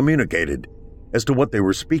creatures communicated. As to what they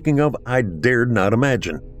were speaking of, I dared not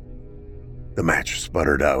imagine. The match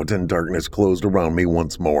sputtered out, and darkness closed around me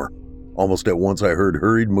once more. Almost at once I heard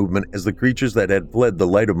hurried movement as the creatures that had fled the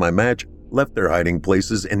light of my match left their hiding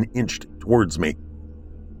places and inched towards me.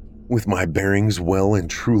 With my bearings well and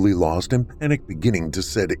truly lost and panic beginning to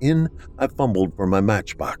set in, I fumbled for my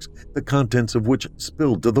matchbox, the contents of which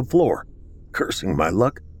spilled to the floor. Cursing my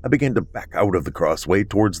luck, I began to back out of the crossway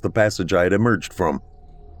towards the passage I had emerged from.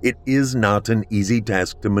 It is not an easy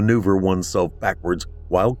task to maneuver oneself backwards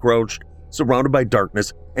while crouched, surrounded by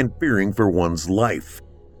darkness, and fearing for one's life.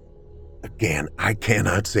 Again, I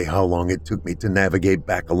cannot say how long it took me to navigate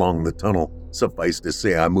back along the tunnel. Suffice to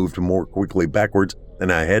say, I moved more quickly backwards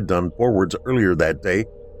than I had done forwards earlier that day.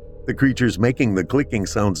 The creatures making the clicking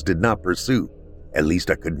sounds did not pursue. At least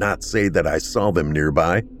I could not say that I saw them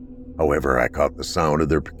nearby. However, I caught the sound of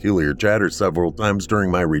their peculiar chatter several times during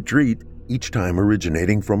my retreat, each time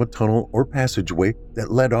originating from a tunnel or passageway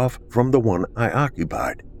that led off from the one I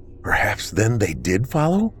occupied. Perhaps then they did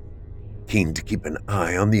follow? Keen to keep an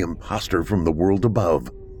eye on the impostor from the world above,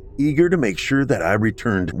 eager to make sure that I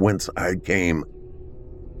returned whence I came.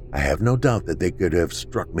 I have no doubt that they could have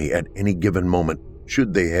struck me at any given moment,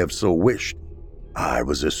 should they have so wished. I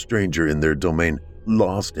was a stranger in their domain,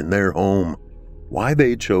 lost in their home. Why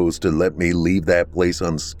they chose to let me leave that place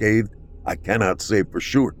unscathed, I cannot say for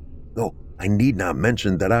sure, though I need not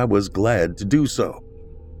mention that I was glad to do so.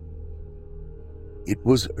 It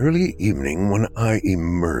was early evening when I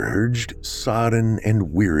emerged, sodden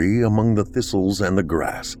and weary, among the thistles and the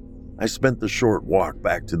grass. I spent the short walk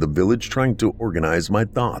back to the village trying to organize my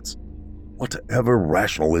thoughts. Whatever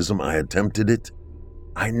rationalism I attempted it,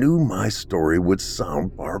 I knew my story would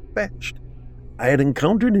sound far-fetched. I had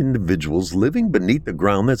encountered individuals living beneath the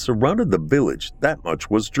ground that surrounded the village, that much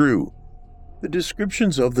was true. The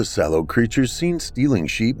descriptions of the sallow creatures seen stealing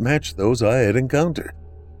sheep matched those I had encountered,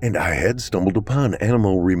 and I had stumbled upon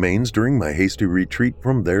animal remains during my hasty retreat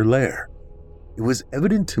from their lair. It was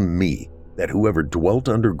evident to me that whoever dwelt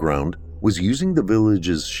underground was using the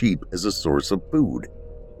village's sheep as a source of food.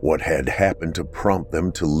 What had happened to prompt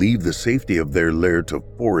them to leave the safety of their lair to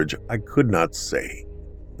forage, I could not say.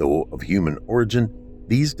 Though of human origin,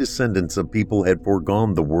 these descendants of people had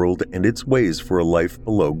foregone the world and its ways for a life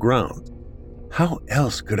below ground. How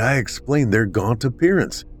else could I explain their gaunt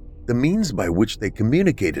appearance, the means by which they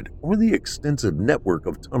communicated, or the extensive network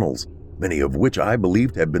of tunnels, many of which I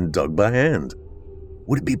believed had been dug by hand?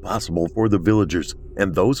 Would it be possible for the villagers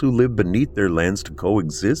and those who live beneath their lands to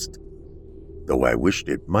coexist? Though I wished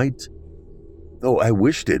it might,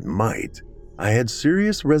 I had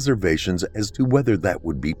serious reservations as to whether that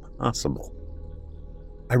would be possible.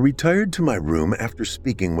 I retired to my room after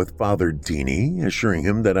speaking with Father Dini, assuring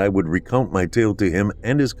him that I would recount my tale to him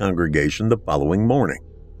and his congregation the following morning.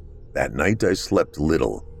 That night I slept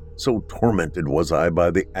little, so tormented was I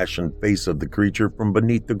by the ashen face of the creature from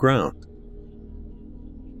beneath the ground.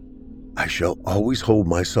 I shall always hold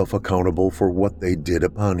myself accountable for what they did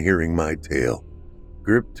upon hearing my tale.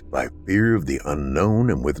 Gripped by fear of the unknown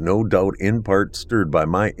and with no doubt in part stirred by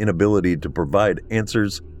my inability to provide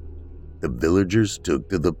answers, the villagers took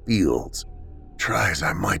to the fields. Try as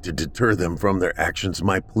I might to deter them from their actions,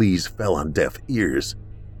 my pleas fell on deaf ears.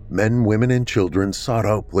 Men, women, and children sought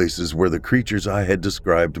out places where the creatures I had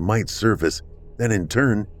described might surface, then in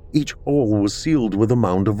turn, each hole was sealed with a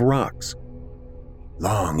mound of rocks.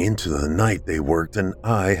 Long into the night they worked, and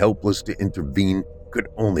I, helpless to intervene, could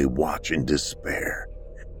only watch in despair.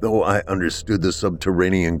 Though I understood the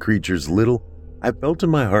subterranean creatures little, I felt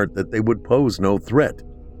in my heart that they would pose no threat,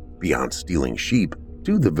 beyond stealing sheep,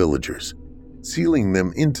 to the villagers. Sealing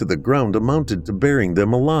them into the ground amounted to burying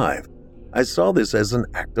them alive. I saw this as an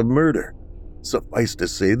act of murder. Suffice to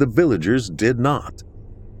say, the villagers did not.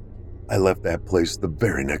 I left that place the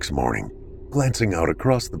very next morning. Glancing out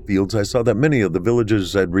across the fields, I saw that many of the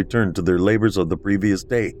villagers had returned to their labors of the previous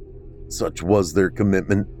day. Such was their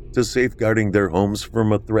commitment to safeguarding their homes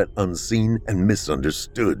from a threat unseen and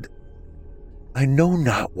misunderstood. I know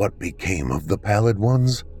not what became of the pallid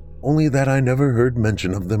ones, only that I never heard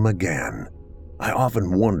mention of them again. I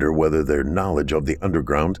often wonder whether their knowledge of the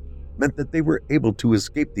underground meant that they were able to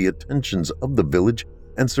escape the attentions of the village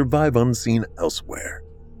and survive unseen elsewhere.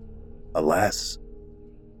 Alas,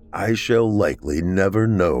 I shall likely never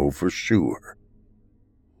know for sure.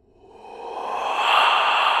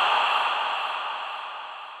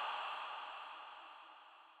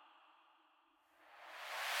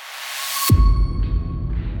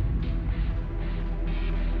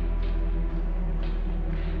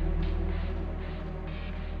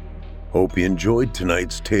 Hope you enjoyed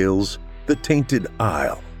tonight's tales, The Tainted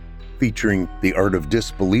Isle, featuring The Art of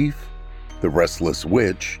Disbelief, The Restless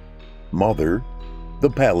Witch, Mother, The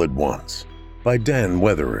Pallid Ones, by Dan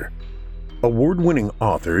Weatherer. Award-winning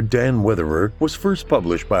author Dan Weatherer was first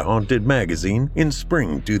published by Haunted Magazine in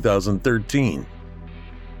spring 2013.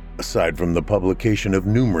 Aside from the publication of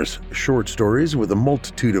numerous short stories with a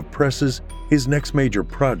multitude of presses, his next major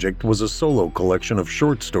project was a solo collection of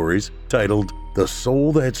short stories titled The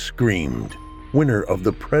Soul That Screamed, winner of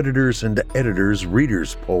the Predators and Editors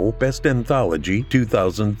Readers Poll Best Anthology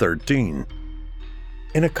 2013.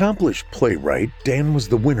 An accomplished playwright, Dan was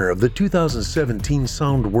the winner of the 2017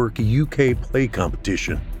 Soundwork UK Play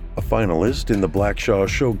Competition, a finalist in the Blackshaw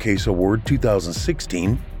Showcase Award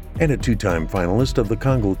 2016, and a two-time finalist of the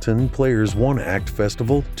Congleton Players One Act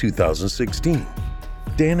Festival 2016.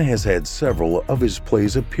 Dan has had several of his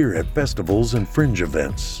plays appear at festivals and fringe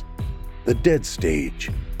events. The Dead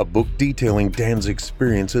Stage, a book detailing Dan's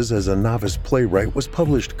experiences as a novice playwright, was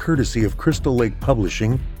published courtesy of Crystal Lake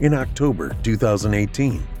Publishing in October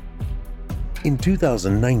 2018. In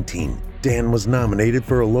 2019, Dan was nominated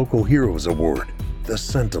for a Local Heroes Award, the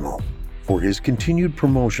Sentinel, for his continued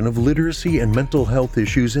promotion of literacy and mental health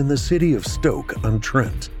issues in the city of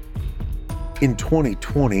Stoke-on-Trent. In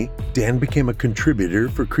 2020, Dan became a contributor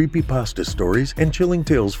for Creepypasta Stories and Chilling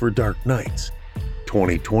Tales for Dark Nights.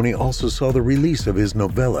 2020 also saw the release of his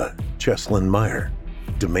novella, Cheslin Meyer,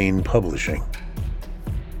 Domain Publishing.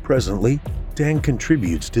 Presently, Dan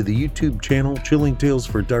contributes to the YouTube channel Chilling Tales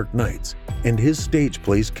for Dark Nights, and his stage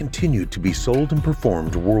plays continue to be sold and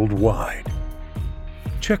performed worldwide.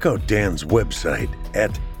 Check out Dan's website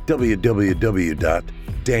at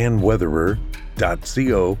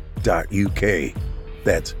www.danweatherer.co.uk.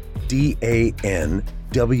 That's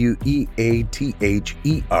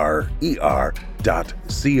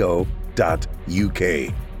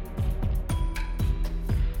DANWEATHERER.co.uk.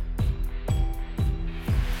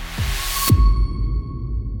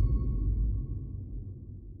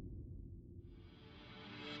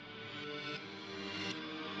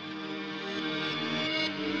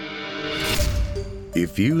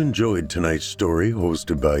 If you enjoyed tonight's story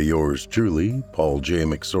hosted by yours truly, Paul J.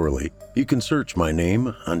 McSorley, you can search my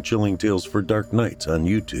name on Chilling Tales for Dark Nights on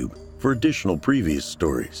YouTube for additional previous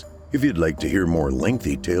stories. If you'd like to hear more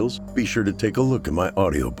lengthy tales, be sure to take a look at my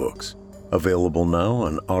audiobooks. Available now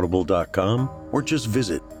on audible.com or just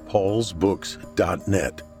visit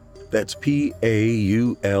paulsbooks.net. That's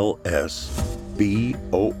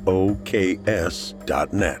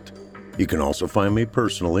PAULSBOOKS.net. You can also find me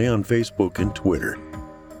personally on Facebook and Twitter.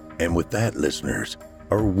 And with that, listeners,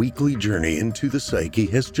 our weekly journey into the psyche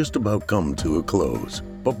has just about come to a close.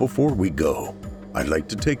 But before we go, I'd like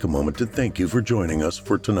to take a moment to thank you for joining us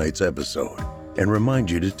for tonight's episode and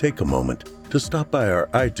remind you to take a moment to stop by our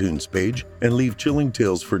iTunes page and leave Chilling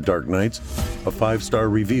Tales for Dark Nights a 5-star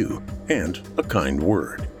review and a kind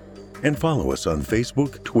word. And follow us on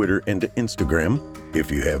Facebook, Twitter, and Instagram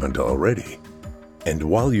if you haven't already. And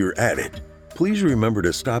while you're at it, please remember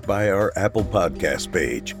to stop by our Apple Podcast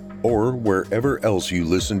page or wherever else you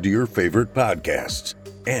listen to your favorite podcasts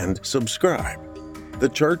and subscribe. The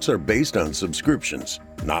charts are based on subscriptions,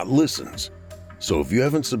 not listens. So if you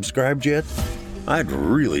haven't subscribed yet, I'd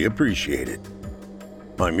really appreciate it.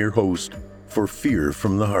 I'm your host for Fear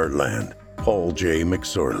from the Heartland, Paul J.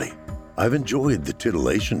 McSorley. I've enjoyed the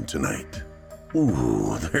titillation tonight.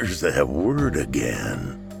 Ooh, there's that word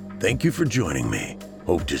again. Thank you for joining me.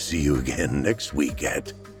 Hope to see you again next week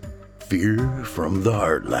at Fear from the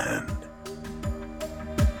Heartland.